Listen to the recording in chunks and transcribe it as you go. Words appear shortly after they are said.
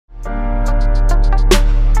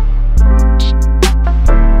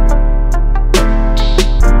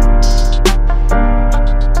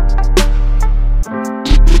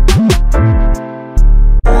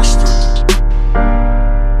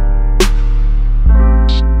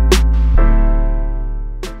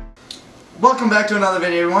Welcome back to another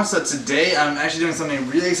video, everyone. So today I'm actually doing something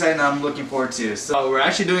really exciting that I'm looking forward to. So we're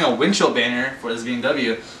actually doing a windshield banner for this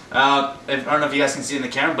BMW. I don't know if you guys can see it in the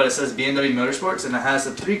camera, but it says BMW Motorsports and it has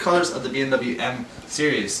the 3 colors of the BMW M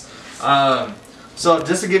series. So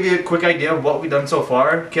just to give you a quick idea of what we've done so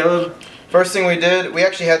far, Caleb. First thing we did, we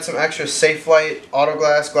actually had some extra Safe Light auto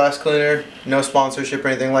glass cleaner. No sponsorship or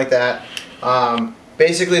anything like that.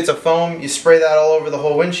 Basically it's a foam, you spray that all over the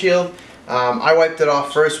whole windshield. I wiped it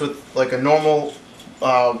off first with like a normal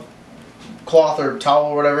cloth or towel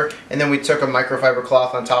or whatever, and then we took a microfiber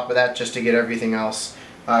cloth on top of that just to get everything else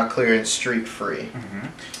clear and streak free.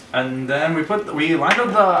 And then we lined up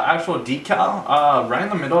the actual decal right in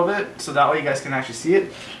the middle of it, so that way you guys can actually see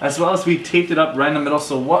it. As well as we taped it up right in the middle.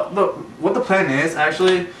 So what the plan is,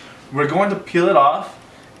 actually, we're going to peel it off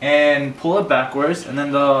and pull it backwards, and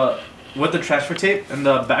then with the transfer tape and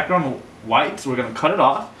the background whites, we're going to cut it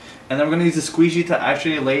off, and then we're going to use the squeegee to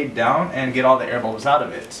actually lay it down and get all the air bubbles out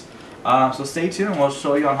of it. So stay tuned and we'll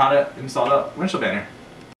show you on how to install the windshield banner.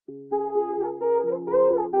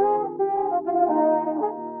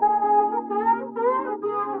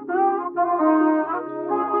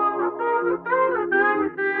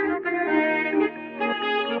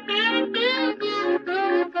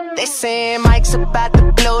 They say Mike's about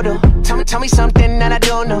to blow though. Tell me something that I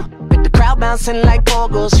don't know. With the crowd bouncing like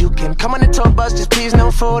bogles. You can come on the tour bus, just please no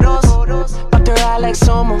photos. But they're all like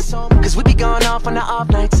Somo, cause we be going off on the off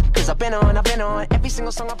nights. Cause I've been on every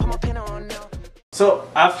single song I put my pin on now. So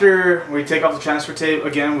after we take off the transfer tape,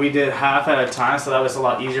 again we did half at a time, so that was a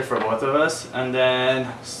lot easier for both of us. And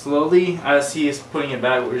then slowly, as he is putting it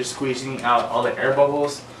back, we're just squeezing out all the air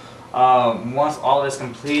bubbles. Once all this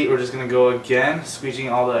complete, we're just going to go again, squeezing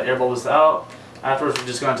all the air bubbles out. Afterwards, we're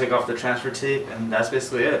just going to take off the transfer tape, and that's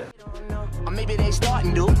basically it. Or maybe they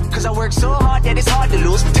starting to, cause I work so hard that it's hard to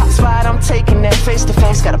lose. Top spot, I'm taking that face to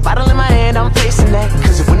face. Got a bottle in my hand, I'm facing that.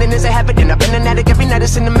 Cause if winning is a habit, then I've been an addict. Every night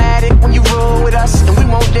it's cinematic. When you roll with us, and we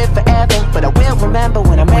won't live forever. But I will remember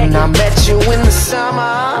when I met you in the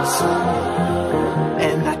summer.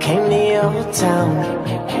 And I came to your town.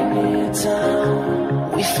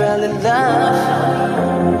 We fell in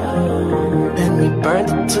love, and we burned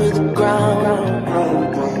it to the ground.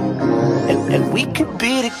 And we could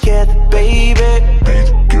be together, baby.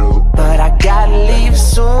 But I gotta leave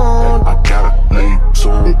soon.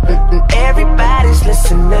 Everybody's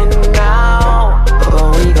listening now,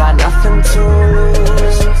 but we got nothing to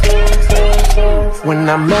lose. When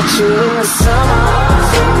I met you in the summer,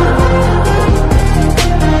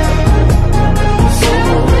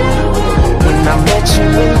 I met you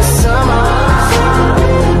in the summer.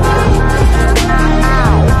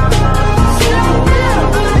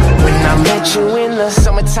 When I met you in the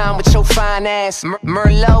summertime with your fine ass,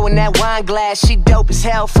 Merlot in that wine glass. She dope as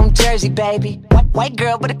hell from Jersey, baby. White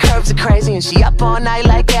girl, but the curves are crazy, and she up all night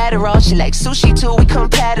like Adderall. She like sushi too, we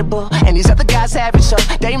compatible. And these other guys average, so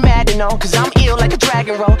they mad to know, cause I'm ill like a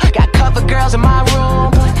dragon roll. Got cover girls in my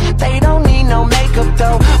room, but they don't need no makeup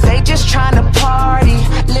though. They just trying to party,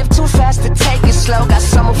 live too fast to take it slow. Got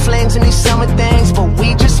summer flings and these summer things, but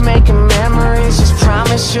we just making memories. Just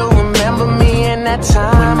promise you'll remember me in that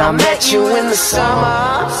time when I met you in the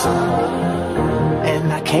summer.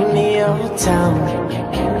 And I came to your town.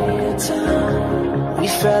 We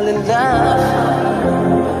fell in love,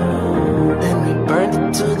 and we burned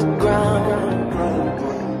it to the ground.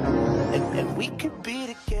 And we could be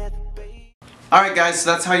together, baby. Alright guys, so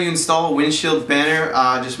that's how you install a windshield banner.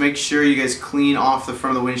 Just make sure you guys clean off the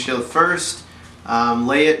front of the windshield first.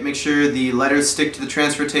 Lay it, make sure the letters stick to the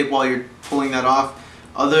transfer tape while you're pulling that off.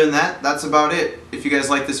 Other than that, that's about it. If you guys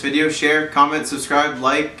like this video, share, comment, subscribe,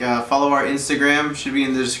 like, follow our Instagram, should be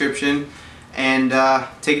in the description. And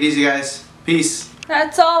take it easy guys. Peace.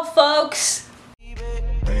 That's all, folks.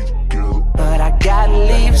 But I gotta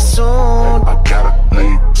leave.